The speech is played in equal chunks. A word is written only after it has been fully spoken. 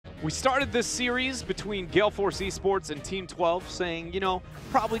We started this series between Gale Force Esports and Team 12 saying, you know,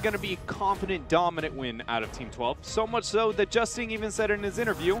 probably going to be a confident, dominant win out of Team 12. So much so that Justin even said in his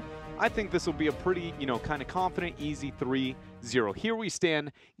interview, I think this will be a pretty, you know, kind of confident, easy 3-0. Here we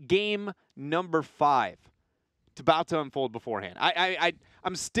stand, game number 5. It's about to unfold beforehand.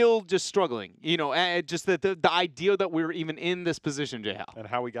 I'm still just struggling, you know, just the idea that we were even in this position, J. And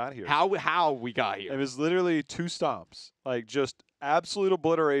how we got here. How we got here. It was literally 2 stomps. Like, just absolute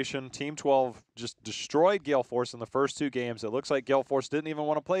obliteration. Team 12 just destroyed Gale Force in the first 2 games. It looks like Gale Force didn't even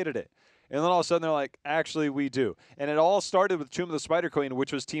want to play today. And then all of a sudden they're like, actually, we do. And it all started with Tomb of the Spider Queen,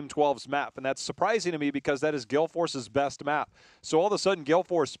 which was Team 12's map. And that's surprising to me because that is Gale Force's best map. So all of a sudden, Gale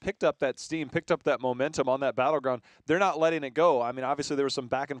Force picked up that steam, picked up that momentum on that battleground. They're not letting it go. I mean, obviously, there was some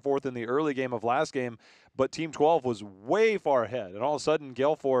back and forth in the early game of last game, but Team 12 was way far ahead. And all of a sudden,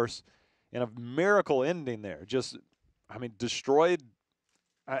 Gale Force, in a miracle ending there, just, I mean, destroyed,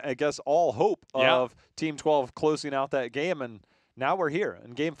 I guess, all hope of Team 12 closing out that game. And now we're here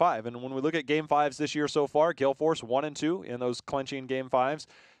in Game 5. And when we look at Game 5s this year so far, Gale Force 1-2 in those clinching Game 5s.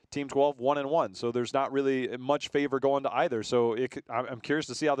 Team 12 1-1. So there's not really much favor going to either. So I'm curious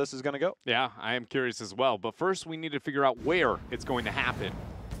to see how this is going to go. Yeah, I am curious as well. But first, we need to figure out where it's going to happen.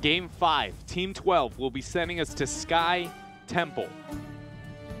 Game 5, Team 12 will be sending us to Sky Temple.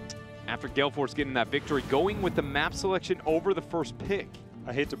 After Gale Force getting that victory, going with the map selection over the first pick.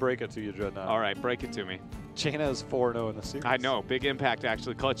 I hate to break it to you, Dreadnought. All right, break it to me. Jaina is 4-0 in the series. I know, big impact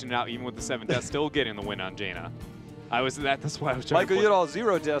actually clutching it out even with the 7 deaths, still getting the win on Jaina. That's why I was trying Michael to Udall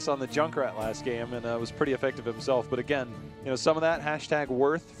 0 deaths on the Junkrat last game and was pretty effective himself. But again, you know, some of that hashtag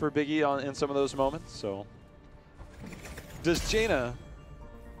worth for Biggie in some of those moments. So does Jaina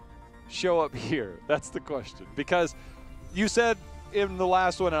show up here? That's the question. Because you said in the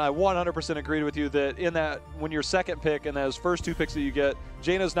last one, and I 100% agreed with you, that in that when your second pick and those first 2 picks that you get,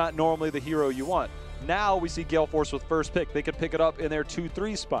 Jaina's not normally the hero you want. Now we see Gale Force with first pick. They could pick it up in their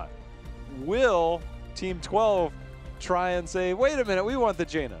 2-3 spot. Will Team 12 try and say, wait a minute, we want the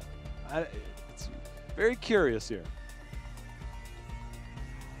Jaina? It's very curious here.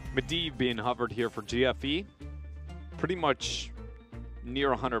 Medivh being hovered here for GFE. Pretty much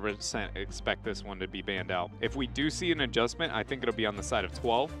near 100% expect this one to be banned out. If we do see an adjustment, I think it'll be on the side of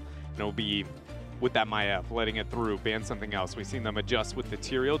 12. And it'll be with that Maiev, letting it through, ban something else. We've seen them adjust with the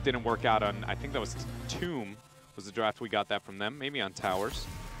Tyrael. Didn't work out on, I think that was Tomb, was the draft we got that from them. Maybe on Towers.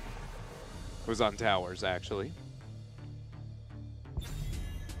 It was on Towers, actually.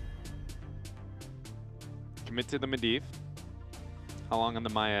 Commit to the Medivh. How long on the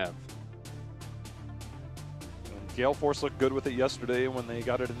Maiev? Gale Force looked good with it yesterday when they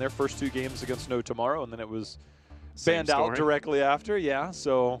got it in their first 2 games against No Tomorrow, and then it was banned out directly after. Yeah,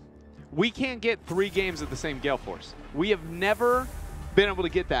 so we can't get 3 games of the same Gale Force. We have never been able to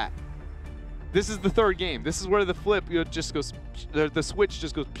get that. This is the 3rd game. This is where the flip just goes, the switch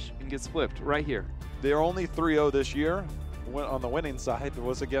just goes and gets flipped right here. They're only 3-0 this year. On the winning side,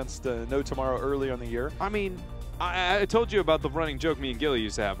 was against No Tomorrow earlier in the year. I mean, I told you about the running joke me and Gilly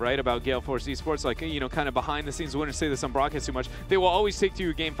used to have, right? About Gale Force Esports, like, you know, kind of behind the scenes. We wouldn't say this on broadcast too much. They will always take to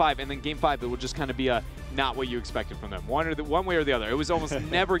you Game 5, and then Game 5, it will just kind of be a not what you expected from them. One way or the other. It was almost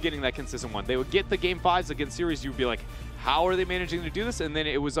never getting that consistent one. They would get the Game 5s against series. You'd be like, how are they managing to do this? And then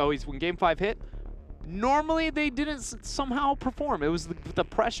it was always, when Game 5 hit, normally they didn't somehow perform. It was the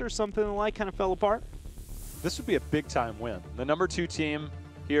pressure, something like, kind of fell apart. This would be a big-time win. The number 2 team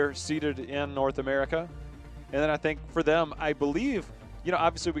here seated in North America. And then I think for them, I believe, you know,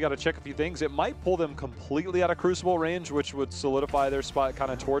 obviously we got to check a few things. It might pull them completely out of Crucible range, which would solidify their spot kind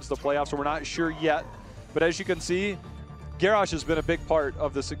of towards the playoffs. So we're not sure yet. But as you can see, Garrosh has been a big part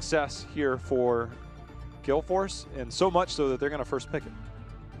of the success here for Gale Force, and so much so that they're going to first pick it.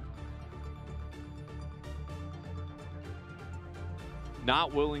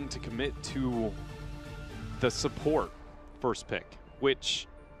 Not willing to commit to the support first pick, which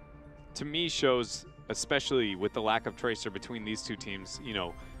to me shows, especially with the lack of Tracer between these 2 teams, you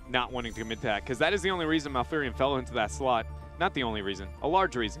know, not wanting to commit to that. Because that is the only reason Malfurion fell into that slot. Not the only reason. A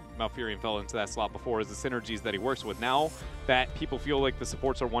large reason Malfurion fell into that slot before is the synergies that he works with. Now that people feel like the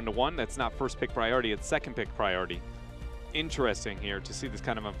supports are 1-to-1, that's not first pick priority, it's second pick priority. Interesting here to see this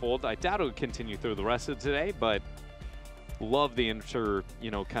kind of unfold. I doubt it'll continue through the rest of today, but love the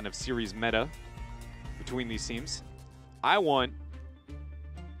kind of series meta between these teams. I want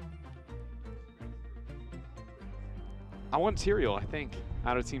Tyrael, I think,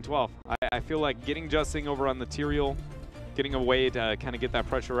 out of Team 12. I feel like getting Justin over on the Tyrael, getting a way to kind of get that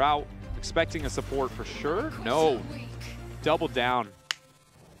pressure out, expecting a support for sure. No, double down.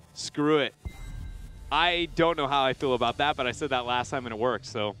 Screw it. I don't know how I feel about that, but I said that last time and it worked,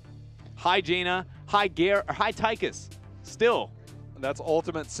 so High Jaina, high Gale, or high Tychus. Still. That's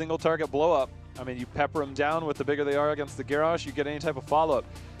ultimate single target blow up. I mean, you pepper them down with the bigger they are against the Garrosh, you get any type of follow-up.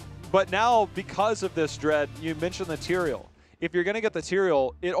 But now, because of this, Dread, you mentioned the Tyrael. If you're going to get the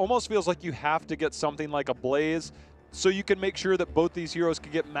Tyrael, it almost feels like you have to get something like a Blaze so you can make sure that both these heroes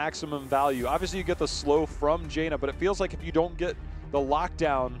can get maximum value. Obviously, you get the slow from Jaina, but it feels like if you don't get the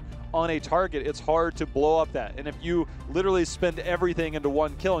lockdown on a target, it's hard to blow up that. And if you literally spend everything into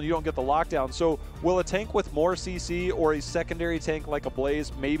one kill and you don't get the lockdown, so will a tank with more CC or a secondary tank like a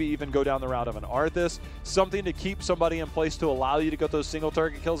Blaze maybe even go down the route of an Arthas? Something to keep somebody in place to allow you to get those single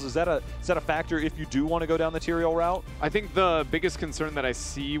target kills? Is that a factor if you do want to go down the Tyrael route? I think the biggest concern that I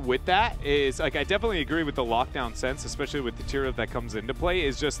see with that is, like, I definitely agree with the lockdown sense, especially with the Tyrael that comes into play,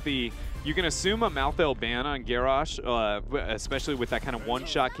 is just you can assume a Malthael ban on Garrosh, especially with that kind of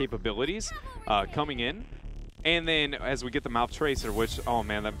one-shot capabilities coming in. And then as we get the Mouth Tracer, which, oh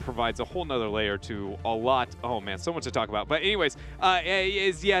man, that provides a whole nother layer to a lot. Oh man, so much to talk about. But anyways,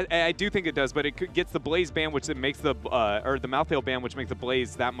 yeah, I do think it does, but it gets the Blaze ban, which makes the, or the Malthael ban, which makes the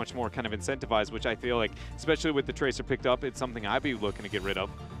Blaze that much more kind of incentivized, which I feel like, especially with the Tracer picked up, it's something I'd be looking to get rid of.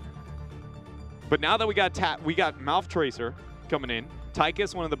 But now that we got Mouth Tracer coming in,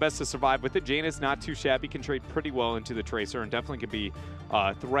 Tychus, one of the best to survive with it. Jaina's not too shabby, can trade pretty well into the Tracer and definitely could be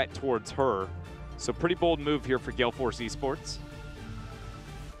a threat towards her. So pretty bold move here for Gale Force Esports.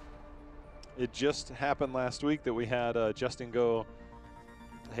 It just happened last week that we had Justin go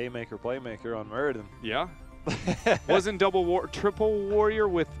Haymaker Playmaker on Meriden. Yeah. Wasn't triple warrior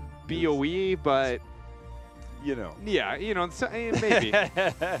with BOE, but you know. Yeah, you know, maybe.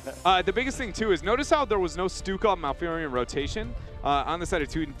 The biggest thing, too, is notice how there was no Stuka on Malfurion rotation on the side of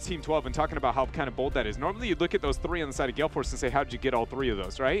Team 12 and talking about how kind of bold that is. Normally, you'd look at those three on the side of Gale Force and say, how did you get all three of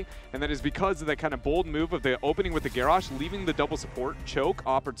those, right? And that is because of that kind of bold move of the opening with the Garrosh, leaving the double support choke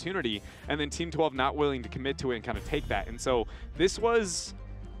opportunity, and then Team 12 not willing to commit to it and kind of take that. And so this was,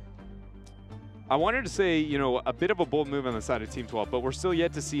 I wanted to say, you know, a bit of a bold move on the side of Team 12, but we're still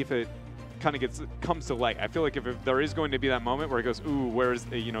yet to see if it kind of comes to light. I feel like if there is going to be that moment where it goes, ooh, where is,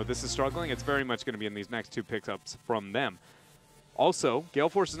 you know, this is struggling, it's very much going to be in these next two pickups from them. Also, Gale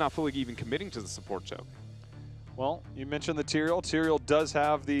Force is not fully even committing to the support choke. Well, you mentioned the Tyrael. Tyrael does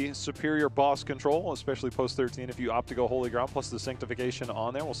have the superior boss control, especially post 13 if you opt to go Holy Ground, plus the Sanctification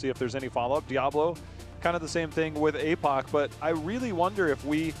on there. We'll see if there's any follow-up. Diablo, kind of the same thing with APOC, but I really wonder if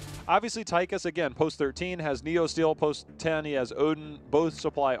we, obviously Tychus, again, post 13, has Neo Steel, post 10, he has Odin, both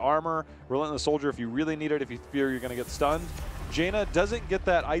supply armor, Relentless Soldier if you really need it, if you fear you're going to get stunned. Jaina doesn't get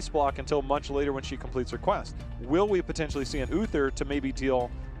that ice block until much later when she completes her quest. Will we potentially see an Uther to maybe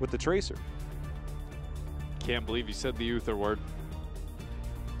deal with the Tracer? Can't believe you said the Uther word.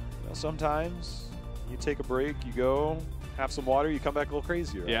 You know, sometimes you take a break, you go, have some water, you come back a little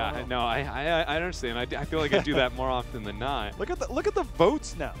crazier. Yeah, no, I understand. I feel like I do that more often than not. Look at the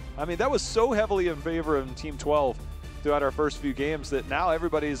votes now. I mean, that was so heavily in favor of Team 12 throughout our first few games that now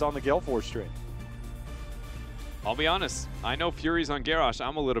everybody's on the Gale Force train. I'll be honest. I know Fury's on Garrosh.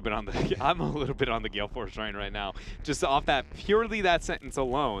 I'm a little bit on the Gale Force train right now. Just off that purely that sentence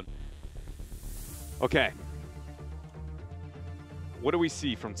alone. Okay. What do we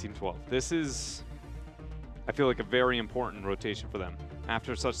see from Team 12? This is, I feel like, a very important rotation for them.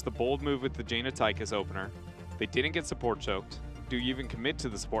 After such the bold move with the Jaina Tychus opener, they didn't get support choked. Do you even commit to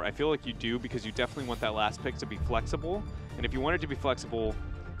the support? I feel like you do, because you definitely want that last pick to be flexible. And if you want it to be flexible,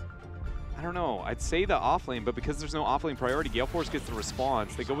 I don't know. I'd say the offlane, but because there's no offlane priority, Gale Force gets the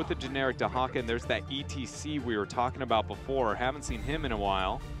response. They go with the generic Dahaka, and there's that ETC we were talking about before. Haven't seen him in a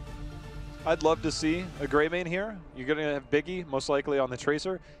while. I'd love to see a Greymane here. You're going to have Biggie, most likely on the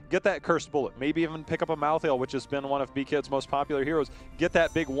Tracer. Get that Cursed Bullet. Maybe even pick up a Malthael, which has been one of BKid's most popular heroes. Get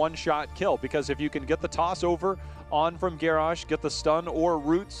that big one-shot kill, because if you can get the toss over on from Garrosh, get the stun or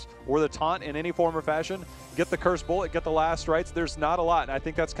roots or the taunt in any form or fashion, get the Cursed Bullet, get the last rights, there's not a lot. And I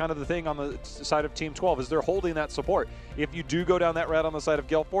think that's kind of the thing on the side of Team 12 is they're holding that support. If you do go down that route on the side of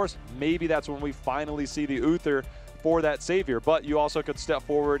Gale Force, maybe that's when we finally see the Uther for that savior. But you also could step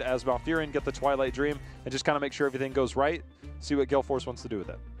forward as Malfurion, get the Twilight Dream, and just kind of make sure everything goes right. See what Gale Force wants to do with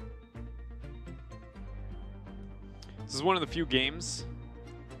it. This is one of the few games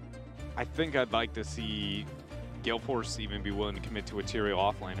I think I'd like to see Gale Force even be willing to commit to a Tyrael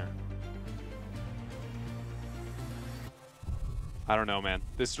offlaner. I don't know, man.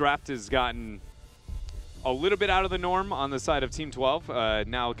 This draft has gotten a little bit out of the norm on the side of Team 12,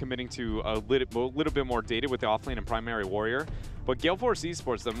 now committing to a little bit more data with the offlane and primary warrior. But Gale Force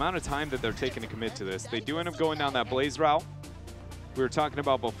Esports, the amount of time that they're taking to commit to this, they do end up going down that Blaze route we were talking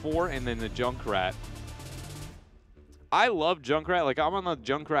about before, and then the Junkrat. I love Junkrat. Like, I'm on the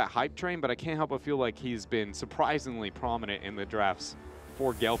Junkrat hype train, but I can't help but feel like he's been surprisingly prominent in the drafts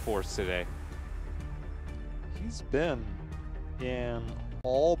for Gale Force today. He's been in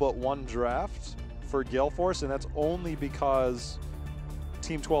all but one draft for Gale Force, and that's only because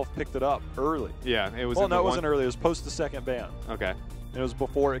Team 12 picked it up early. Yeah, it was. Well, no, it wasn't early. It was post the second ban. Okay. And it was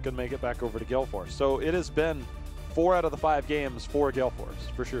before it could make it back over to Gale Force. So it has been 4 out of the 5 games for Gale Force,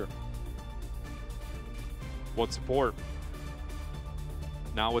 for sure. What support?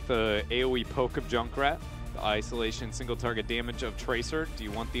 Now with the AoE poke of Junkrat, the isolation single target damage of Tracer. Do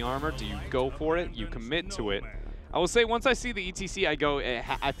you want the armor? Do you go for it? You commit to it. I will say, once I see the ETC,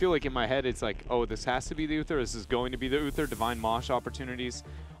 I feel like in my head it's like, oh, this has to be the Uther. This is going to be the Uther. Divine Mosh opportunities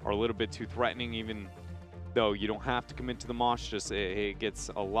are a little bit too threatening, even though you don't have to commit to the Mosh. Just it gets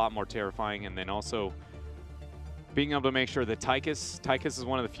a lot more terrifying. And then also being able to make sure that Tychus is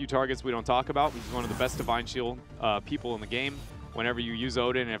one of the few targets we don't talk about. He's one of the best Divine Shield people in the game. Whenever you use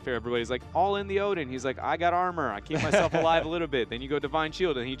Odin, and if everybody's like, all in the Odin, he's like, I got armor. I keep myself alive a little bit. Then you go Divine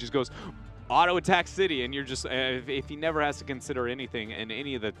Shield, and he just goes auto attack city, and you're just, if he never has to consider anything in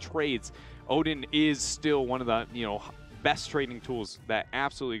any of the trades, Odin is still one of the, best trading tools that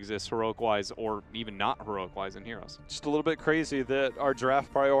absolutely exists heroic-wise or even not heroic-wise in Heroes. Just a little bit crazy that our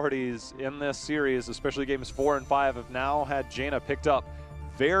draft priorities in this series, especially games 4 and 5, have now had Jaina picked up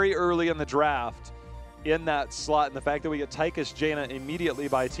very early in the draft in that slot. And the fact that we get Tychus Jaina immediately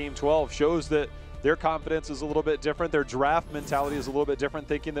by Team 12 shows that their confidence is a little bit different. Their draft mentality is a little bit different,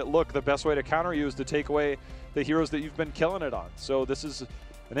 thinking that, look, the best way to counter you is to take away the heroes that you've been killing it on. So this is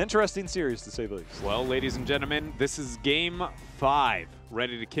an interesting series, to say the least. Well, ladies and gentlemen, this is Game 5.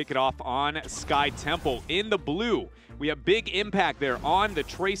 Ready to kick it off on Sky Temple. In the blue, we have big impact there on the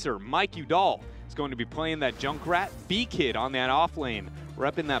Tracer. Mike Udall is going to be playing that Junkrat. B-Kid on that off lane,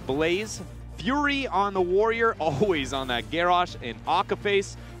 repping that Blaze. Fury on the Warrior, always on that Garrosh. And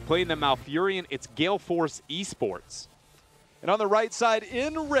Akaface playing the Malfurion. It's Gale Force Esports. And on the right side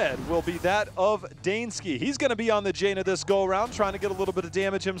in red will be that of Dansky. He's going to be on the Jaina this go-around, trying to get a little bit of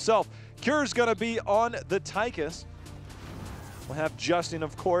damage himself. Cure's going to be on the Tychus. We'll have Justin,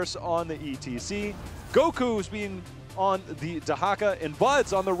 of course, on the ETC. Goku's being on the Dahaka, and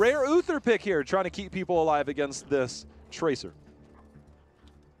Bud's on the rare Uther pick here, trying to keep people alive against this Tracer.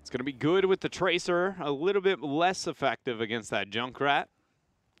 It's going to be good with the Tracer, a little bit less effective against that Junkrat.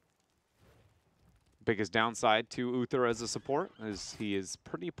 Biggest downside to Uther as a support is he is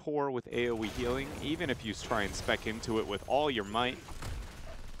pretty poor with AoE healing, even if you try and spec into it with all your might.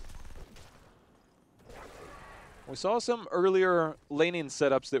 We saw some earlier laning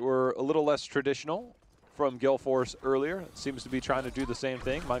setups that were a little less traditional from Gale Force earlier. It seems to be trying to do the same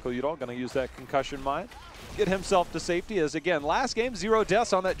thing. Michael Udall going to use that concussion mine, get himself to safety, as again, last game, 0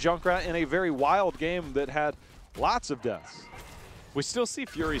 deaths on that Junkrat in a very wild game that had lots of deaths. We still see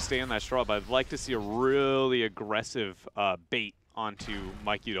Fury stay on that straw, but I'd like to see a really aggressive bait onto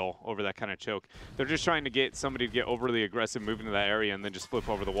Mike Udall over that kind of choke. They're just trying to get somebody to get overly aggressive, move into that area, and then just flip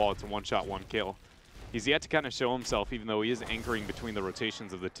over the wall. It's a one-shot, one kill. He's yet to kind of show himself, even though he is anchoring between the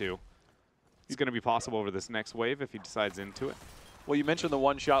rotations of the two. It's going to be possible over this next wave if he decides into it. Well, you mentioned the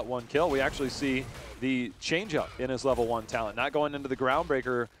one-shot, one kill. We actually see the change-up in his level 1 talent, not going into the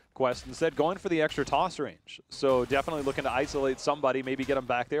Groundbreaker quest, instead going for the extra toss range. So definitely looking to isolate somebody, maybe get him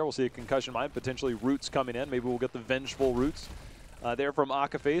back there. We'll see a concussion mine, potentially Roots coming in. Maybe we'll get the Vengeful Roots there from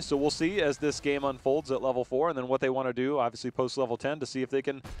Akaface. So we'll see as this game unfolds at level 4, and then what they want to do, obviously post level 10, to see if they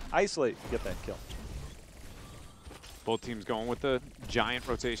can isolate and get that kill. Both teams going with the giant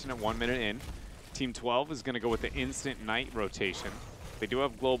rotation at 1 minute in. Team 12 is going to go with the instant night rotation. They do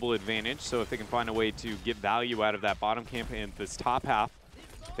have global advantage, so if they can find a way to get value out of that bottom camp in this top half,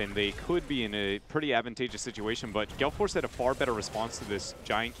 then they could be in a pretty advantageous situation. But Gale Force had a far better response to this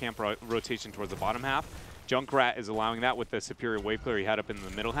giant camp rotation towards the bottom half. Junkrat is allowing that with the superior wave clear he had up in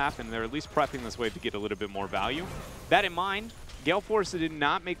the middle half, and they're at least prepping this wave to get a little bit more value. That in mind, Gale Force did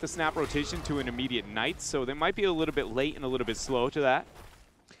not make the snap rotation to an immediate night, so they might be a little bit late and a little bit slow to that.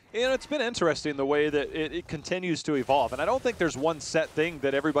 You know, it's been interesting the way that it continues to evolve, and I don't think there's one set thing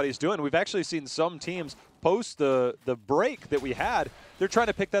that everybody's doing. We've actually seen some teams post the break that we had. They're trying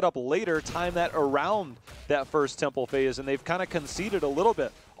to pick that up later, time that around that first temple phase, and they've kind of conceded a little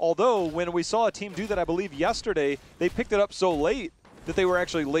bit. Although, when we saw a team do that, I believe yesterday, they picked it up so late that they were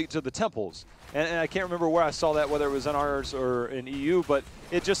actually late to the temples. And I can't remember where I saw that, whether it was in ours or in EU, but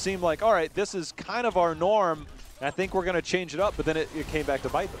it just seemed like, all right, this is kind of our norm. I think we're going to change it up, but then it came back to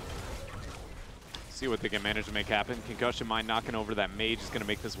bite them. see what they can manage to make happen. Concussion Mine knocking over that mage is going to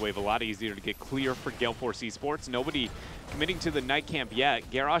make this wave a lot easier to get clear for Gale Force Esports. Nobody committing to the night camp yet.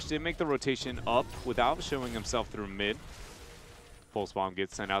 Garrosh did make the rotation up without showing himself through mid. Pulse Bomb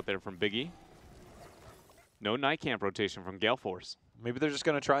gets sent out there from Biggie. No night camp rotation from Gale Force. Maybe they're just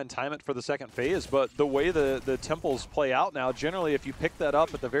going to try and time it for the second phase, but the way the temples play out now, generally if you pick that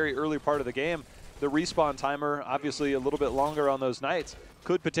up at the very early part of the game, the respawn timer, obviously a little bit longer on those nights,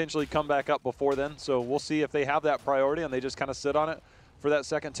 could potentially come back up before then. So we'll see if they have that priority and they just kind of sit on it for that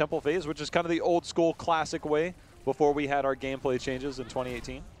second temple phase, which is kind of the old school classic way before we had our gameplay changes in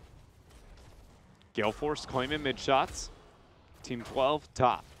 2018. Gale Force claiming mid shots. Team 12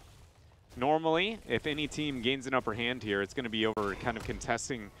 top. Normally, if any team gains an upper hand here, it's going to be over kind of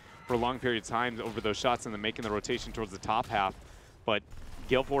contesting for a long period of time over those shots and then making the rotation towards the top half. But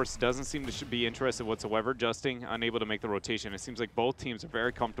Gale Force doesn't seem to be interested whatsoever. Justing, unable to make the rotation. It seems like both teams are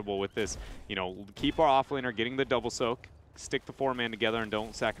very comfortable with this. You know, keep our offlaner getting the double soak, stick the 4-man together, and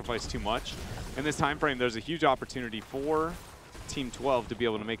don't sacrifice too much. In this time frame, there's a huge opportunity for Team 12 to be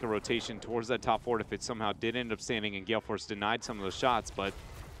able to make a rotation towards that top fort if it somehow did end up standing and Gale Force denied some of those shots, but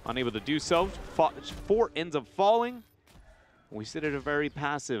unable to do so. Fort ends up falling. We sit at a very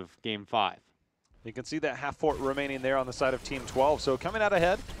passive Game 5. You can see that half fort remaining there on the side of Team 12. So coming out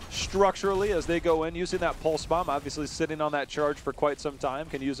ahead structurally as they go in, using that pulse bomb, obviously sitting on that charge for quite some time,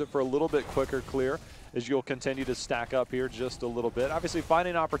 can use it for a little bit quicker clear as you'll continue to stack up here just a little bit. Obviously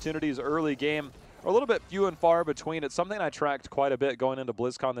finding opportunities early game are a little bit few and far between. It's something I tracked quite a bit going into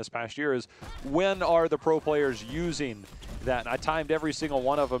BlizzCon this past year is when are the pro players using that? And I timed every single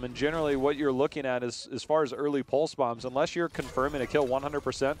one of them, and generally what you're looking at is, as far as early pulse bombs, unless you're confirming a kill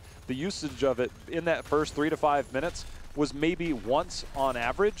 100%, the usage of it in that first 3 to 5 minutes was maybe once on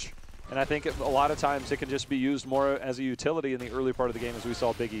average. And I think a lot of times it can just be used more as a utility in the early part of the game as we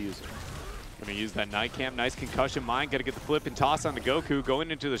saw Biggie use it. Going to use that night camp. Nice concussion mine. Got to get the flip and toss on the Goku. Going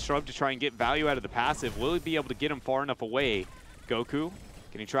into the shrub to try and get value out of the passive. Will he be able to get him far enough away? Goku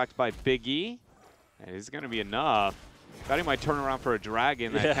getting tracked by Big E. That is going to be enough. Thought he might turn around for a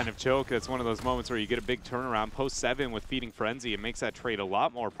dragon, that kind of choke. That's one of those moments where you get a big turnaround. Post 7 with Feeding Frenzy. It makes that trade a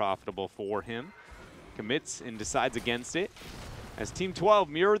lot more profitable for him. Commits and decides against it. As Team 12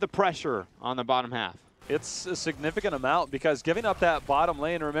 mirror the pressure on the bottom half. It's a significant amount because giving up that bottom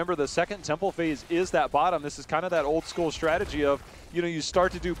lane, remember the second temple phase is that bottom. This is kind of that old school strategy of, you know, you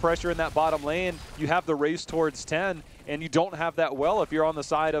start to do pressure in that bottom lane, you have the race towards 10, and you don't have that well if you're on the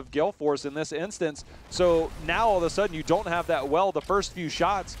side of Gale Force in this instance. So now all of a sudden you don't have that well the first few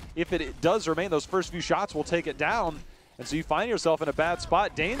shots. If it does remain, those first few shots will take it down. And so you find yourself in a bad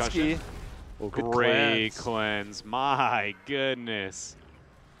spot. Dansky, great cleanse. My goodness.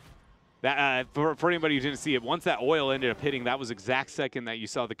 That, for anybody who didn't see it, once that oil ended up hitting, that was exact second that you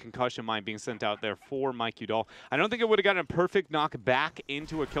saw the concussion mine being sent out there for Mike Udall. I don't think it would have gotten a perfect knock back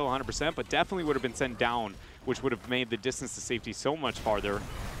into a kill 100%, but definitely would have been sent down, which would have made the distance to safety so much farther.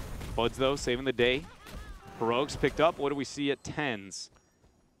 Buds, though, saving the day. Heroics picked up. What do we see at 10s?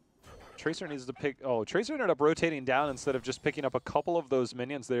 Tracer needs to pick. Oh, Tracer ended up rotating down instead of just picking up a couple of those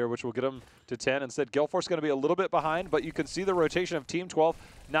minions there, which will get him to 10. Instead, Gale Force going to be a little bit behind, but you can see the rotation of Team 12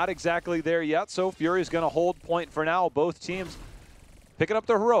 not exactly there yet. So Fury's going to hold point for now. Both teams picking up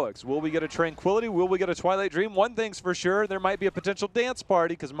their heroics. Will we get a Tranquility? Will we get a Twilight Dream? One thing's for sure, there might be a potential dance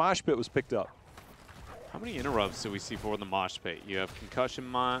party because Mosh Pit was picked up. How many interrupts do we see for the Mosh Pit? You have Concussion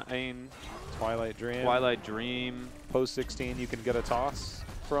Mine, Twilight Dream. Post 16, you can get a toss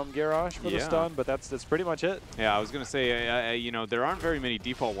from Garrosh for the stun, but that's pretty much it. Yeah, I was going to say, you know, there aren't very many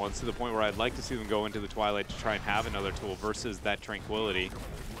default ones to the point where I'd like to see them go into the Twilight to try and have another tool versus that Tranquility.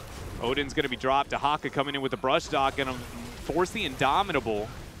 Odin's going to be dropped. Haka coming in with the Brush Dog, going to force the Indomitable.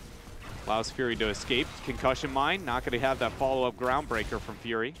 Allows Fury to escape. Concussion Mine, not going to have that follow-up Groundbreaker from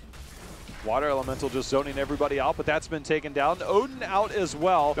Fury. Water Elemental just zoning everybody out, but that's been taken down. Odin out as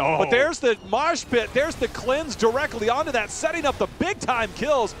well. Oh. But there's the Mosh Pit. There's the cleanse directly onto that, setting up the big-time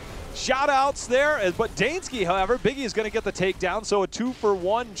kills. Shout-outs there. But Dansky, however, Biggie is going to get the takedown, so a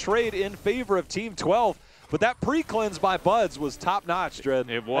 2-for-1 trade in favor of Team 12. But that pre-cleanse by Buds was top-notch, Dredd.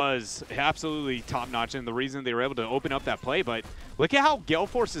 It was absolutely top-notch, and the reason they were able to open up that play. But look at how Gale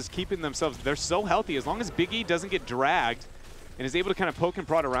Force is keeping themselves. They're so healthy. As long as Biggie doesn't get dragged and is able to kind of poke and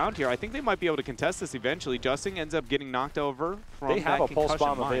prod around here, I think they might be able to contest this eventually. Justin ends up getting knocked over from They have a pulse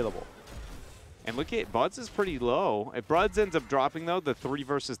bomb available. And look at Buds is pretty low. If Buds ends up dropping, though, the 3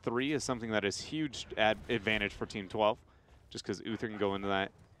 versus 3 is something that is huge advantage for Team 12, just because Uther can go into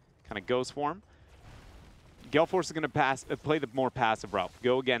that kind of ghost form. Gale Force is going to play the more passive route,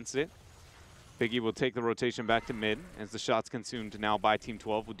 go against it. Biggie will take the rotation back to mid as the shot's consumed now by Team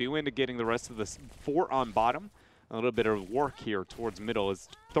 12. We do end up getting the rest of the 4 on bottom. A little bit of work here towards middle as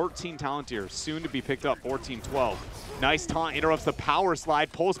 13 talent here, soon to be picked up, 14-12. Nice taunt, interrupts the power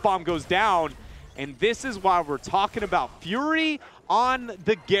slide. Pulse bomb goes down. And this is why we're talking about Fury on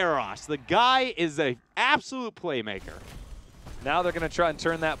the Garrosh. The guy is an absolute playmaker. Now they're going to try and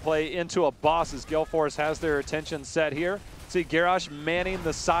turn that play into a boss as Gale Force has their attention set here. See Garrosh manning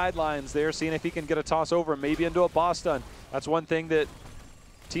the sidelines there, seeing if he can get a toss over, maybe into a boss stun. That's one thing that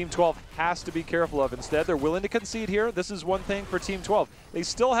Team 12 has to be careful of. Instead, they're willing to concede here. This is one thing for Team 12. They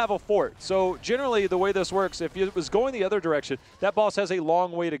still have a fort. So generally, the way this works, if it was going the other direction, that boss has a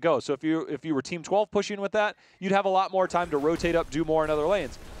long way to go. So if you were Team 12 pushing with that, you'd have a lot more time to rotate up, do more in other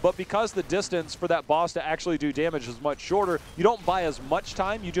lanes. But because the distance for that boss to actually do damage is much shorter, you don't buy as much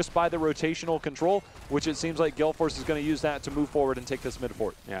time. You just buy the rotational control, which it seems like Gale Force is going to use that to move forward and take this mid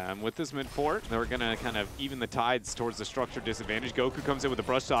fort. Yeah, and with this mid fort, they're going to kind of even the tides towards the structure disadvantage. Goku comes in with a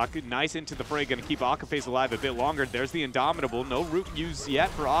brush shock. Nice into the fray, going to keep Akaface alive a bit longer. There's the Indomitable. No root use yet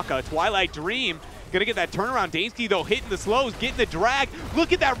for Aka. Twilight Dream going to get that turnaround. Dainsky, though, hitting the slows, getting the drag.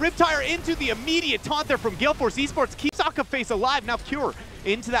 Look at that Riptire into the immediate taunt there from Gale Force Esports. Keeps Akaface alive. Now Cure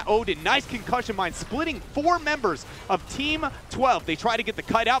into that Odin. Nice concussion mine, splitting 4 members of Team 12. They try to get the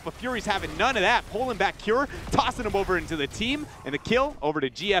kite out, but Fury's having none of that. Pulling back Cure, tossing him over into the team, and the kill over to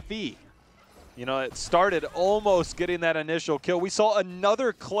GFE. You know, it started almost getting that initial kill. We saw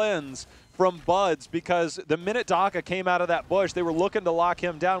another cleanse from Buds because the minute Daka came out of that bush, they were looking to lock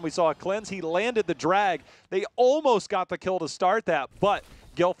him down. We saw a cleanse. He landed the drag. They almost got the kill to start that, but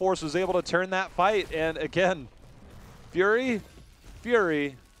Gale Force was able to turn that fight. And again, Fury,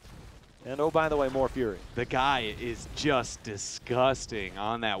 and oh, by the way, more Fury. The guy is just disgusting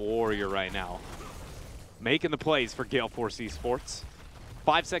on that warrior right now. Making the plays for Gale Force Esports.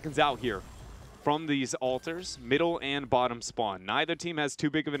 5 seconds out here from these altars, middle and bottom spawn. Neither team has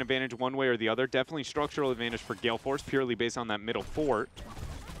too big of an advantage one way or the other. Definitely structural advantage for Gale Force, purely based on that middle fort.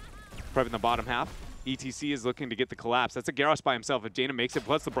 Prepping the bottom half. ETC is looking to get the collapse. That's a Garrosh by himself. If Jaina makes it,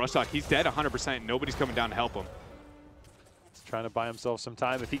 plus the brush shot, he's dead 100%. Nobody's coming down to help him. He's trying to buy himself some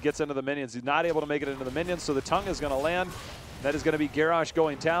time. If he gets into the minions, he's not able to make it into the minions, so the tongue is going to land. That is going to be Garrosh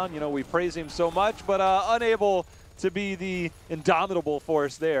going down. You know, we praise him so much, but unable to be the indomitable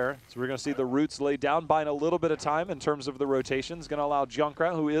force there. So we're going to see the roots laid down, buying a little bit of time in terms of the rotations. Going to allow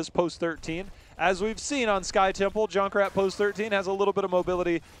Junkrat, who is post 13. As we've seen on Sky Temple, Junkrat post 13 has a little bit of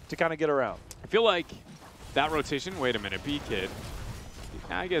mobility to kind of get around. I feel like that rotation, wait a minute, B-Kid.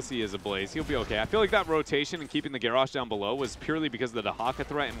 I guess he is a Blaze. He'll be okay. I feel like that rotation and keeping the Garrosh down below was purely because of the Dahaka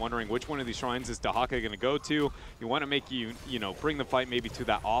threat and wondering which one of these shrines is Dahaka going to go to. You want to make you know, bring the fight maybe to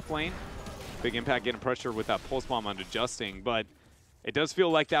that off lane. Big impact getting pressure with that pulse bomb on adjusting, but it does feel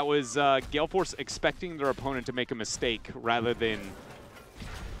like that was Gale Force expecting their opponent to make a mistake rather than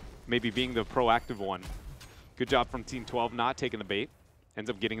maybe being the proactive one. Good job from Team 12 not taking the bait. Ends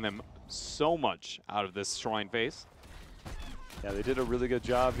up getting them so much out of this shrine phase. Yeah, they did a really good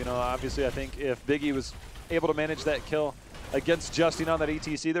job. You know, obviously I think if Biggie was able to manage that kill against Justin on that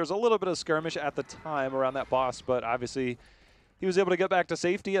ETC, there was a little bit of skirmish at the time around that boss, but obviously he was able to get back to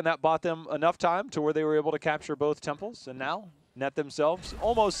safety, and that bought them enough time to where they were able to capture both temples, and now net themselves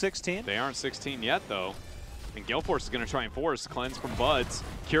almost 16. They aren't 16 yet, though. And Gale Force is going to try and force cleanse from Buds.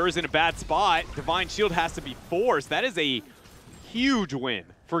 Cure's in a bad spot. Divine Shield has to be forced. That is a huge win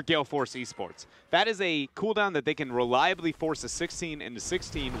for Gale Force Esports. That is a cooldown that they can reliably force a 16 into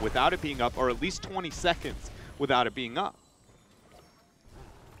 16 without it being up, or at least 20 seconds without it being up.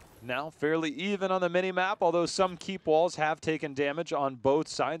 Now fairly even on the mini-map, although some keep walls have taken damage on both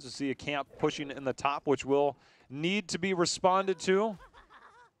sides. We see a camp pushing in the top, which will need to be responded to.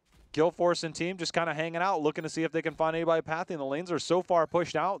 Gale Force and team just kind of hanging out, looking to see if they can find anybody pathing. The lanes are so far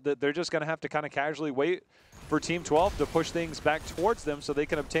pushed out that they're just going to have to kind of casually wait for Team 12 to push things back towards them so they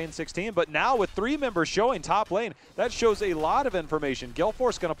can obtain 16. But now with 3 members showing top lane, that shows a lot of information. Gale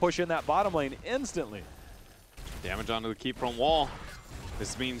Force going to push in that bottom lane instantly. Damage onto the keep from wall.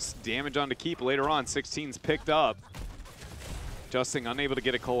 This means damage on to keep later on. 16's picked up. Justin unable to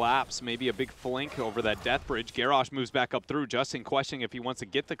get a collapse. Maybe a big flank over that death bridge. Garrosh moves back up through. Justin questioning if he wants to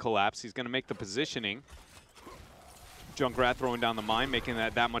get the collapse. He's going to make the positioning. Junkrat throwing down the mine, making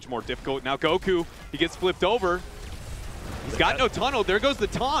that much more difficult. Now Goku, he gets flipped over. He's got no tunnel. There goes the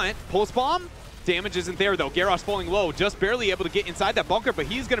taunt. Pulse bomb. Damage isn't there, though. Garrosh falling low, just barely able to get inside that bunker, but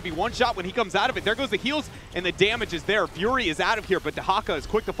he's going to be one shot when he comes out of it. There goes the heals, and the damage is there. Fury is out of here, but Dahaka is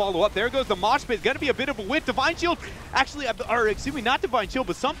quick to follow up. There goes the mosh pit. Going to be a bit of a whiff. Divine Shield, actually, or excuse me, not Divine Shield,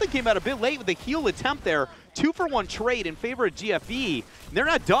 but something came out a bit late with the heal attempt there. 2-for-1 trade in favor of GFE. They're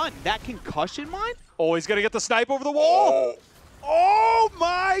not done. That concussion mine? Oh, he's going to get the snipe over the wall. Oh,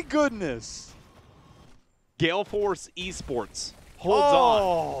 my goodness. Gale Force Esports holds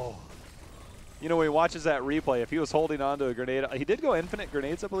on. You know, when he watches that replay, if he was holding on to a grenade, he did go infinite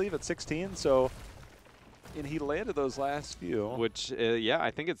grenades, I believe, at 16, so, and he landed those last few. Which, yeah, I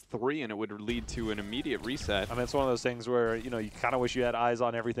think it's 3, and it would lead to an immediate reset. I mean, it's one of those things where, you know, you kind of wish you had eyes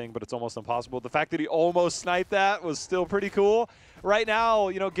on everything, but it's almost impossible. The fact that he almost sniped that was still pretty cool. Right now,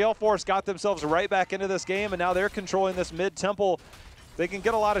 you know, Gale Force got themselves right back into this game, and now they're controlling this mid-temple. They can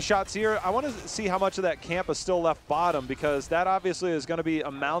get a lot of shots here. I want to see how much of that camp is still left bottom, because that obviously is going to be a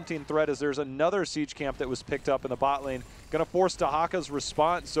mounting threat, as there's another siege camp that was picked up in the bot lane. Going to force Dahaka's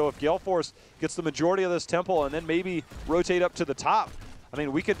response. So if Gale Force gets the majority of this temple and then maybe rotate up to the top, I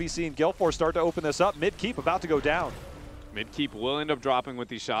mean, we could be seeing Gale Force start to open this up. Mid-keep about to go down. Mid-keep will end up dropping with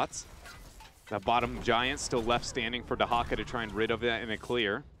these shots. That bottom giant still left standing for Dahaka to try and rid of that in a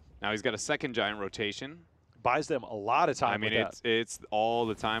clear. Now he's got a second giant rotation. Buys them a lot of time. I mean, it's all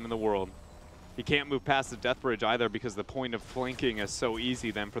the time in the world. He can't move past the death bridge either, because the point of flanking is so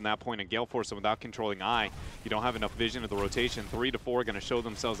easy then from that point in Gale Force. So without controlling eye, you don't have enough vision of the rotation. 3 to 4 going to show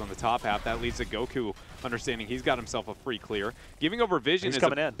themselves on the top half. That leads to Goku understanding he's got himself a free clear. Giving over vision is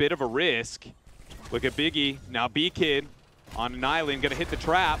a bit of a risk. Look at Biggie. Now B-Kid on an island, going to hit the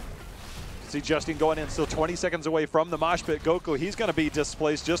trap. See Justin going in, still 20 seconds away from the mosh pit. Goku, he's going to be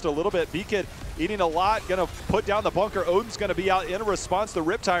displaced just a little bit. B-Kid eating a lot, going to put down the bunker. Odin's going to be out in response. The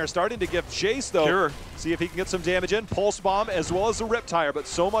Riptire starting to give chase, though. Sure. See if he can get some damage in. Pulse Bomb as well as the Riptire, but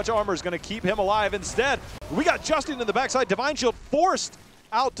so much armor is going to keep him alive. Instead, we got Justin in the backside. Divine Shield forced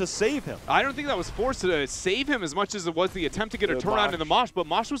out to save him. I don't think that was forced to save him as much as it was the attempt to get a turnaround in the Mosh, but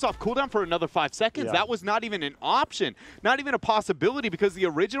Mosh was off cooldown for another 5 seconds. Yeah. That was not even an option, not even a possibility, because the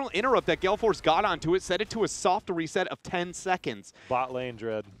original interrupt that Gale Force got onto it set it to a soft reset of 10 seconds. Bot lane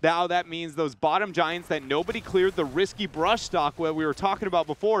dread. Now that means those bottom giants that nobody cleared, the risky brush stock where we were talking about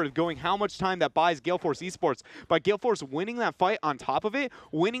before, is going how much time that buys Gale Force Esports. By Gale Force winning that fight on top of it,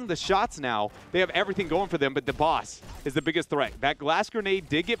 winning the shots now, they have everything going for them, but the boss is the biggest threat. That glass grenade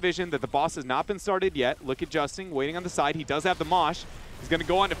did get vision that the boss has not been started yet. Look at Justin waiting on the side. He does have the mosh. He's going to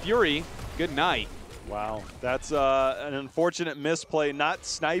go on to Fury. Good night. Wow, that's an unfortunate misplay, not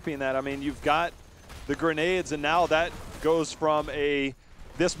sniping that. I mean, you've got the grenades, and now that goes from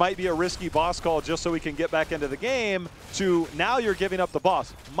this might be a risky boss call just so we can get back into the game, to now you're giving up the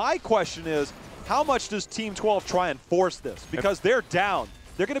boss. My question is, how much does Team 12 try and force this? Because they're down.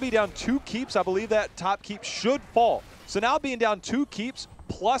 They're going to be down 2 keeps. I believe that top keep should fall. So now being down 2 keeps,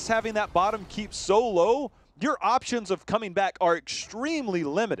 plus having that bottom keep so low, your options of coming back are extremely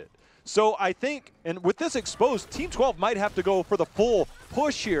limited. So I think, and with this exposed, Team 12 might have to go for the full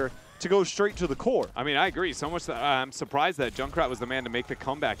push here to go straight to the core. I mean, I agree. So much that I'm surprised that Junkrat was the man to make the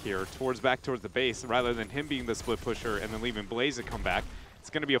comeback here, back towards the base, rather than him being the split pusher and then leaving Blaze to come back. It's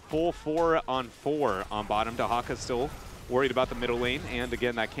going to be a full 4-on-4 on bottom. Dahaka still worried about the middle lane, and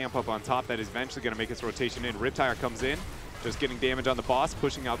again, that camp up on top that is eventually going to make its rotation in. Riptire comes in. Just getting damage on the boss,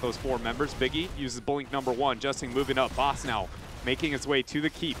 pushing out those 4 members. Biggie uses blink number 1. Justin moving up. Boss now making its way to the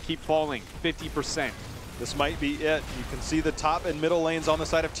keep. Keep falling 50%. This might be it. You can see the top and middle lanes on the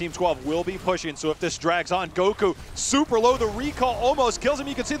side of Team 12 will be pushing. So if this drags on, Goku super low. The recall almost kills him.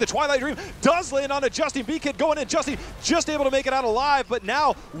 You can see the Twilight Dream does land on a Justin. B-Kid going in. Justin just able to make it out alive. But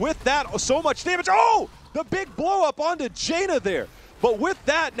now with that, so much damage. Oh, the big blow up onto Jaina there. But with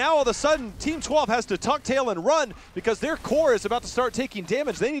that, now all of a sudden, Team 12 has to tuck tail and run because their core is about to start taking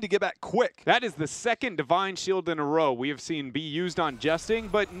damage. They need to get back quick. That is the second Divine Shield in a row we have seen be used on Justin,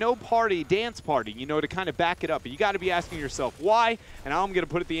 but no dance party, you know, to kind of back it up. You got to be asking yourself why, and I'm going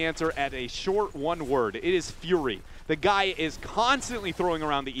to put the answer at a short 1 word. It is Fury. The guy is constantly throwing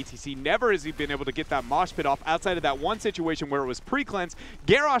around the ETC. Never has he been able to get that mosh pit off outside of that one situation where it was pre-cleanse.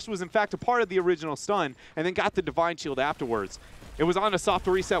 Garrosh was, in fact, a part of the original stun and then got the Divine Shield afterwards. It was on a soft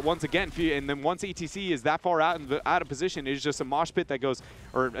reset once again, and then once ETC is that far out of position, it is just a mosh pit that goes,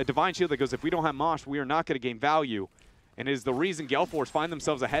 or a Divine Shield that goes, if we don't have mosh, we are not going to gain value. And it is the reason Gale Force find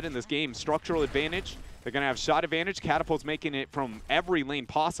themselves ahead in this game. Structural advantage. They're going to have shot advantage. Catapult's making it from every lane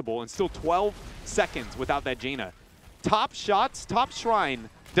possible, and still 12 seconds without that Jaina. Top shots, top shrine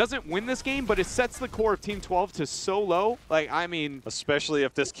doesn't win this game, but it sets the core of Team 12 to so low. Like, I mean, especially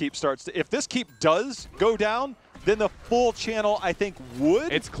if this keep starts to, if this keep does go down, then the full channel, I think,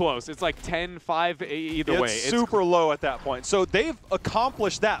 would. It's close. It's like 10-5 either way. It's super low at that point. So they've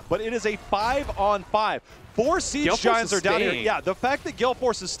accomplished that, but it is a 5-on-5. 4 Siege Giants are down here. Yeah, the fact that Gale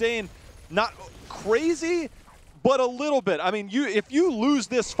Force is staying not crazy, but a little bit. I mean, if you lose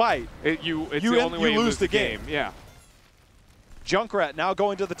this fight, you lose the game. Yeah. Junkrat now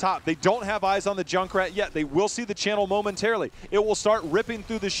going to the top. They don't have eyes on the Junkrat yet. They will see the channel momentarily. It will start ripping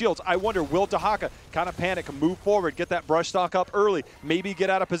through the shields. I wonder, will Dahaka kind of panic, move forward, get that brush stock up early, maybe get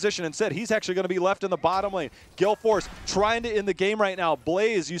out of position? Instead, he's actually going to be left in the bottom lane. Gale Force trying to end the game right now.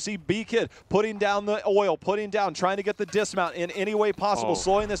 Blaze, you see B-Kid putting down the oil, trying to get the dismount in any way possible,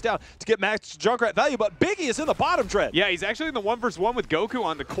 slowing this down to get max Junkrat value, but Biggie is in the bottom tread. Yeah, he's actually in the 1v1 with Goku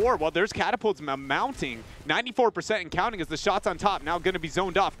on the core while there's catapults mounting. 94% and counting as the shots on top now going to be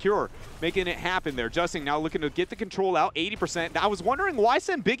zoned off. Cure making it happen there. Justin now looking to get the control out, 80%. I was wondering why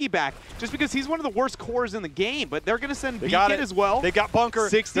send Biggie back, just because he's one of the worst cores in the game, but they're going to send B-Kid as well. They got Bunker.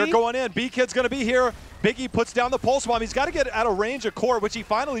 60. They're going in. B-Kid's going to be here. Biggie puts down the pulse bomb. He's got to get out of range of core, which he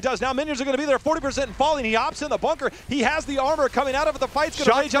finally does. Now minions are going to be there, 40% and falling. He opts in the bunker. He has the armor coming out of it. The fight's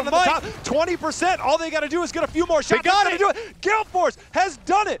going to rage out to the top. 20%. All they got to do is get a few more shots. They got it. Do it. Gale Force has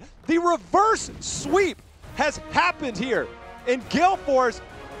done it. The reverse sweep has happened here, and Gale Force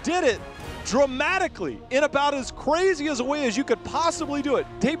did it dramatically in about as crazy as a way as you could possibly do it.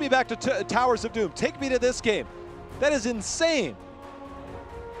 Take me back to Towers of Doom. Take me to this game. That is insane.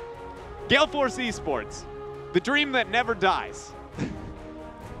 Gale Force Esports, the dream that never dies.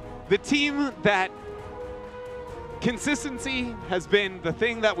 The team that consistency has been the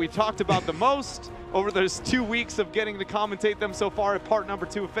thing that we've talked about the most over those 2 weeks of getting to commentate them so far at part number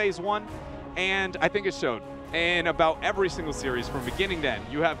 2 of phase 1. And I think it showed in about every single series from beginning to end.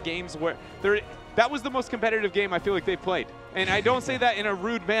 You have games where that was the most competitive game I feel like they've played. And I don't say that in a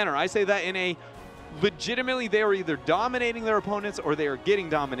rude manner. I say that in a legitimately they are either dominating their opponents or they are getting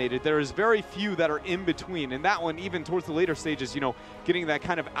dominated. There is very few that are in between. And that one, even towards the later stages, you know, getting that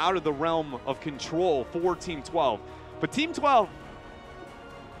kind of out of the realm of control for Team 12. But Team 12,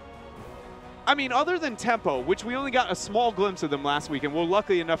 I mean, other than tempo, which we only got a small glimpse of them last week, and we'll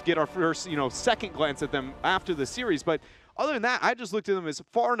luckily enough get our first, second glance at them after the series. But other than that, I just looked at them as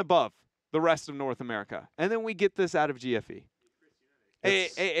far and above the rest of North America. And then we get this out of GFE.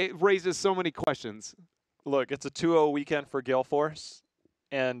 It raises so many questions. Look, it's a 2-0 weekend for Gale Force,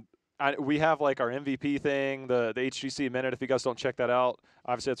 and we have like our MVP thing, the HGC minute. If you guys don't check that out,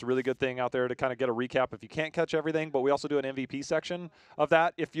 obviously it's a really good thing out there to kind of get a recap if you can't catch everything. But we also do an MVP section of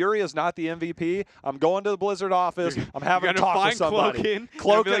that. If Fury is not the MVP, I'm going to the Blizzard office. I'm having a talk with somebody.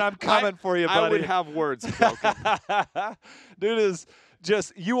 Cloakin, like, I'm coming for you, buddy. I would have words, Cloakin. Dude is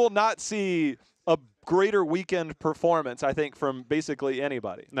just, you will not see a greater weekend performance, I think, from basically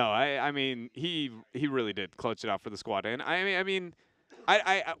anybody. No, I mean, he really did clutch it out for the squad. And I mean,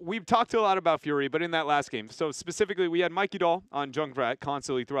 we've talked a lot about Fury, but in that last game, so specifically we had Mikey Dahl on Junkrat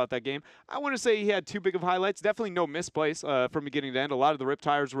constantly throughout that game. I want to say he had too big of highlights. Definitely no misplays from beginning to end. A lot of the rip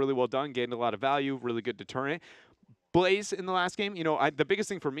tires really well done, gained a lot of value, really good deterrent. Blaze in the last game, the biggest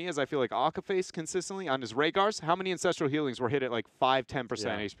thing for me is I feel like Akaface consistently on his Raygars, how many Ancestral Healings were hit at like 5-10%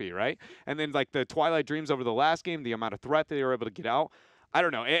 HP, right? And then like the Twilight Dreams over the last game, the amount of threat that they were able to get out. I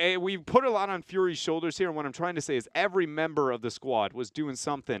don't know. We put a lot on Fury's shoulders here, and what I'm trying to say is every member of the squad was doing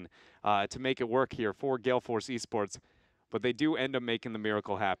something to make it work here for Gale Force Esports, but they do end up making the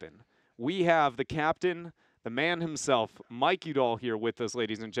miracle happen. We have the captain, the man himself, Mike Udall here with us,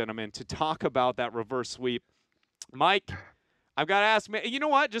 ladies and gentlemen, to talk about that reverse sweep. Mike, I've got to ask, man, you know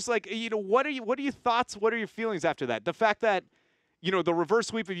what? Just like, what are your thoughts? What are your feelings after that? The fact that, the reverse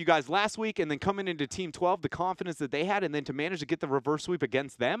sweep of you guys last week and then coming into Team 12, the confidence that they had, and then to manage to get the reverse sweep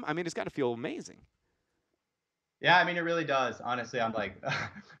against them, I mean, it's got to feel amazing. Yeah, I mean, it really does. Honestly, I'm like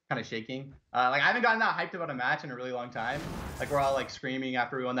kind of shaking. I haven't gotten that hyped about a match in a really long time. Like, we're all like screaming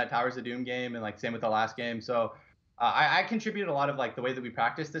after we won that Towers of Doom game, and like same with the last game. So I contributed a lot of like the way that we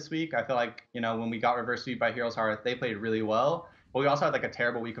practiced this week. I feel like, when we got reverse sweep by Heroes Hearth, they played really well. But we also had like a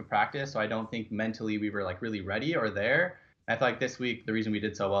terrible week of practice. So I don't think mentally we were like really ready or there. I feel like this week, the reason we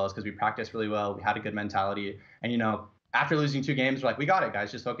did so well is because we practiced really well. We had a good mentality. And, after losing 2 games, we're like, we got it,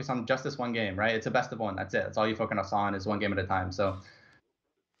 guys. Just focus on just this one game, right? It's a best of 1. That's it. That's all you focus on is one game at a time. So,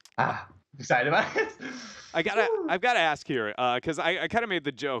 excited about it. I've got to ask here, because I kind of made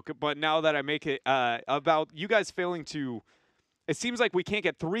the joke, but now that I make it about you guys failing to it seems like we can't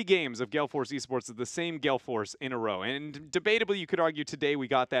get 3 games of Gale Force Esports of the same Gale Force in a row. And debatably, you could argue today we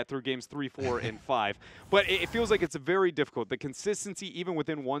got that through games 3, 4, and 5. But it feels like it's very difficult. The consistency, even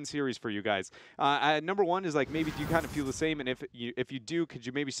within one series for you guys. Number one is like, maybe do you kind of feel the same? And if you do, could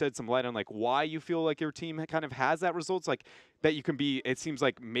you maybe shed some light on like why you feel like your team kind of has that results? Like that you can be, it seems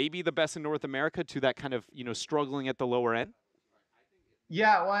like maybe the best in North America to that kind of, struggling at the lower end?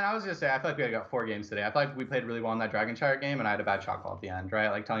 Yeah, well, and I was gonna say, I feel like we got 4 games today. I feel like we played really well in that Dragonshire game, and I had a bad shot call at the end, right?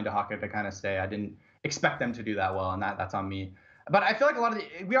 Like telling Dahaka to kind of stay. I didn't expect them to do that well, and that's on me. But I feel like a lot of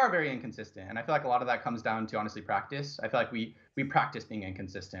we are very inconsistent, and I feel like a lot of that comes down to honestly practice. I feel like we practice being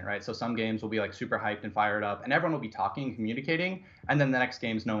inconsistent, right? So some games will be like super hyped and fired up, and everyone will be talking and communicating, and then the next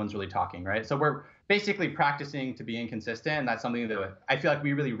games no one's really talking, right? So we're basically practicing to be inconsistent, and that's something that I feel like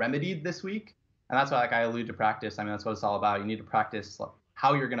we really remedied this week. And that's why, like, I allude to practice. I mean, that's what it's all about. You need to practice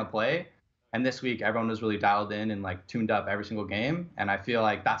how you're going to play. And this week, everyone was really dialed in and, like, tuned up every single game. And I feel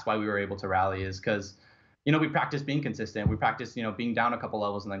like that's why we were able to rally is because, we practice being consistent. We practice, being down a couple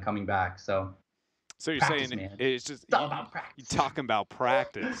levels and then coming back. So you're practice, saying man. it's just all about practice. You're talking about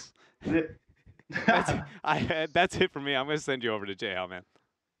practice. That's it for me. I'm going to send you over to JL, man.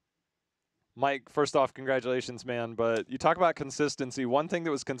 Mike, first off, congratulations, man. But you talk about consistency. One thing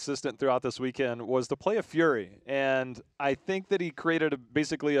that was consistent throughout this weekend was the play of Fury. And I think that he created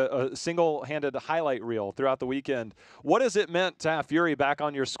basically a single-handed highlight reel throughout the weekend. What has it meant to have Fury back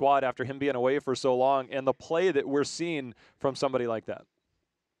on your squad after him being away for so long and the play that we're seeing from somebody like that?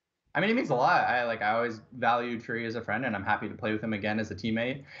 I mean, it means a lot. I always valued Fury as a friend, and I'm happy to play with him again as a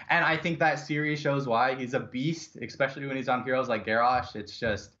teammate. And I think that series shows why he's a beast, especially when he's on heroes like Garrosh. It's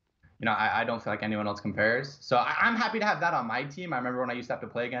just, I don't feel like anyone else compares. So I'm happy to have that on my team. I remember when I used to have to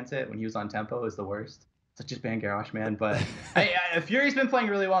play against it when he was on tempo. It was the worst. So just ban Garrosh, man. But Fury's been playing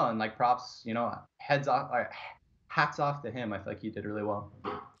really well, and like props, hats off to him. I feel like he did really well.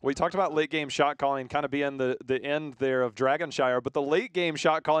 We talked about late game shot calling kind of being the end there of Dragonshire, but the late game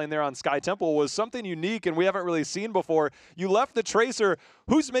shot calling there on Sky Temple was something unique and we haven't really seen before. You left the Tracer.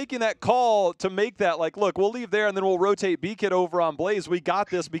 Who's making that call to make that? Like, look, we'll leave there and then we'll rotate B-Kid over on Blaze. We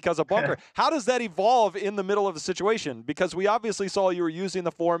got this because of Bunker. How does that evolve in the middle of the situation? Because we obviously saw you were using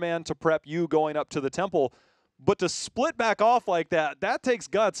the 4-man to prep you going up to the Temple, but to split back off like that takes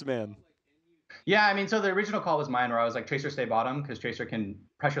guts, man. Yeah, I mean, so the original call was mine where I was like, Tracer stay bottom because Tracer can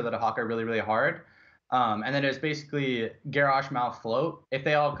pressure the Dahaka really, really hard. And then it was basically Garrosh, Mouth, Float. If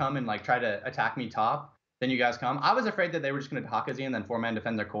they all come and like try to attack me top, then you guys come. I was afraid that they were just going to Dahaka Z and then 4-man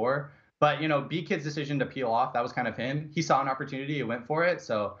defend their core. But, B-Kid's decision to peel off, that was kind of him. He saw an opportunity, he went for it.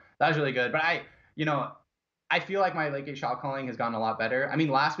 So that was really good. But I feel like my late game shot calling has gotten a lot better. I mean,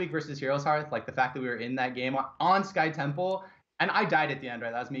 last week versus Heroes Hearth, like the fact that we were in that game on Sky Temple, and I died at the end,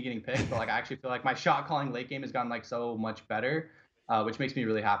 right? That was me getting picked. But like, I actually feel like my shot calling late game has gotten like so much better, which makes me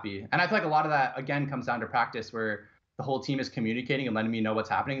really happy. And I feel like a lot of that, again, comes down to practice where the whole team is communicating and letting me know what's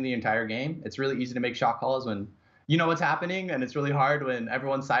happening in the entire game. It's really easy to make shot calls when you know what's happening. And it's really hard when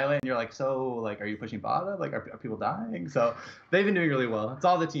everyone's silent and you're like, so like, are you pushing bottom? Like, are people dying? So they've been doing really well. It's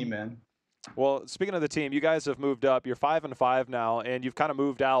all the team, man. Well, speaking of the team, you guys have moved up. You're 5-5 now, and you've kind of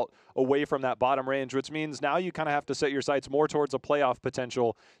moved out away from that bottom range, which means now you kind of have to set your sights more towards a playoff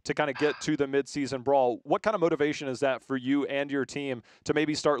potential to kind of get to the midseason brawl. What kind of motivation is that for you and your team to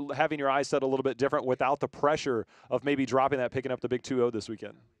maybe start having your eyes set a little bit different without the pressure of maybe dropping that, picking up the big 2-0 this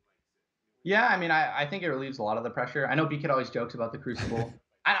weekend? Yeah, I mean, I think it relieves a lot of the pressure. I know B-Kid always jokes about the Crucible.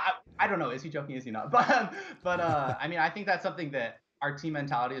 I don't know. Is he joking? Is he not? But I mean, I think that's something that our team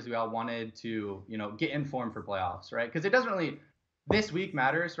mentality is we all wanted to, get in form for playoffs, right? Because it doesn't really, this week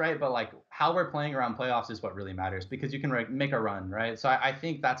matters, right? But like how we're playing around playoffs is what really matters because you can make a run, right? So I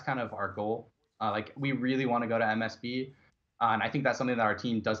think that's kind of our goal. Like we really want to go to MSB. And I think that's something that our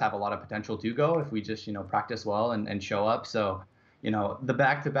team does have a lot of potential to go if we just, practice well and show up. So, the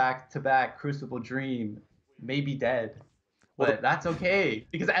back-to-back Crucible dream may be dead, but that's okay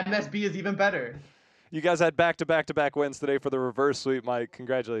because MSB is even better. You guys had back-to-back wins today for the reverse sweep, Mike.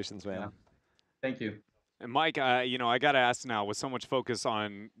 Congratulations, man. Yeah. Thank you. And Mike, I got to ask now, with so much focus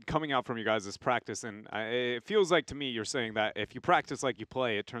on coming out from you guys' practice, and it feels like to me you're saying that if you practice like you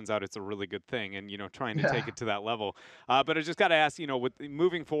play, it turns out it's a really good thing, and, trying to take it to that level. But I just got to ask, with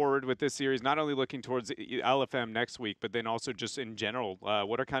moving forward with this series, not only looking towards LFM next week, but then also just in general,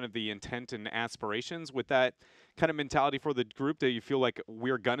 what are kind of the intent and aspirations with that kind of mentality for the group? Do you feel like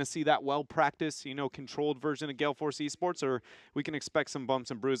we're going to see that well-practiced, controlled version of Gale Force Esports, or we can expect some bumps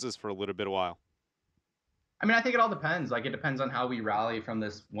and bruises for a little bit of while? I mean, I think it all depends. Like, it depends on how we rally from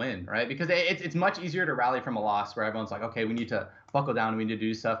this win, right? Because it's much easier to rally from a loss where everyone's like, okay, we need to buckle down, we need to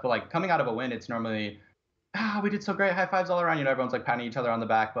do stuff. But like coming out of a win, it's normally we did so great, high fives all around. You know, everyone's like patting each other on the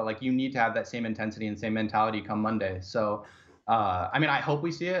back, but like you need to have that same intensity and same mentality come Monday. So, I mean, I hope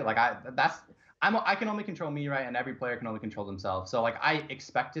we see it. Like I can only control me, right? And every player can only control themselves. So like I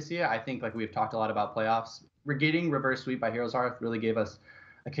expect to see it. I think like we've talked a lot about playoffs. We're getting reverse sweep by Heroes Hearth really gave us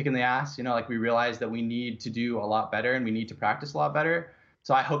a kick in the ass. You know, like we realized that we need to do a lot better and we need to practice a lot better.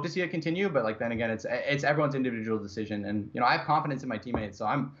 So I hope to see it continue, but like then again, it's everyone's individual decision, and you know I have confidence in my teammates, so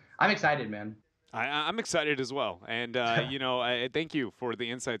I'm excited, man. I'm excited as well. And, you know, I thank you for the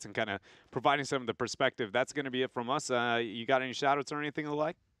insights and kind of providing some of the perspective. That's going to be it from us. You got any shout outs or anything of the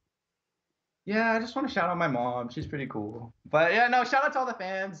like? Yeah, I just want to shout out my mom. She's pretty cool. But yeah, no, shout out to all the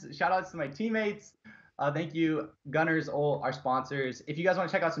fans. Shout outs to my teammates. Thank you, Gunners, all our sponsors. If you guys want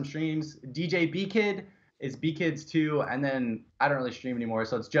to check out some streams, DJ B Kid is B Kids 2, and then I don't really stream anymore,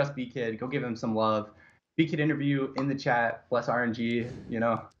 so it's just B Kid. Go give him some love. B Kid interview in the chat. Bless RNG. You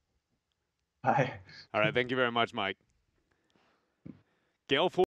know. Bye. All right. Thank you very much, Mike. Gale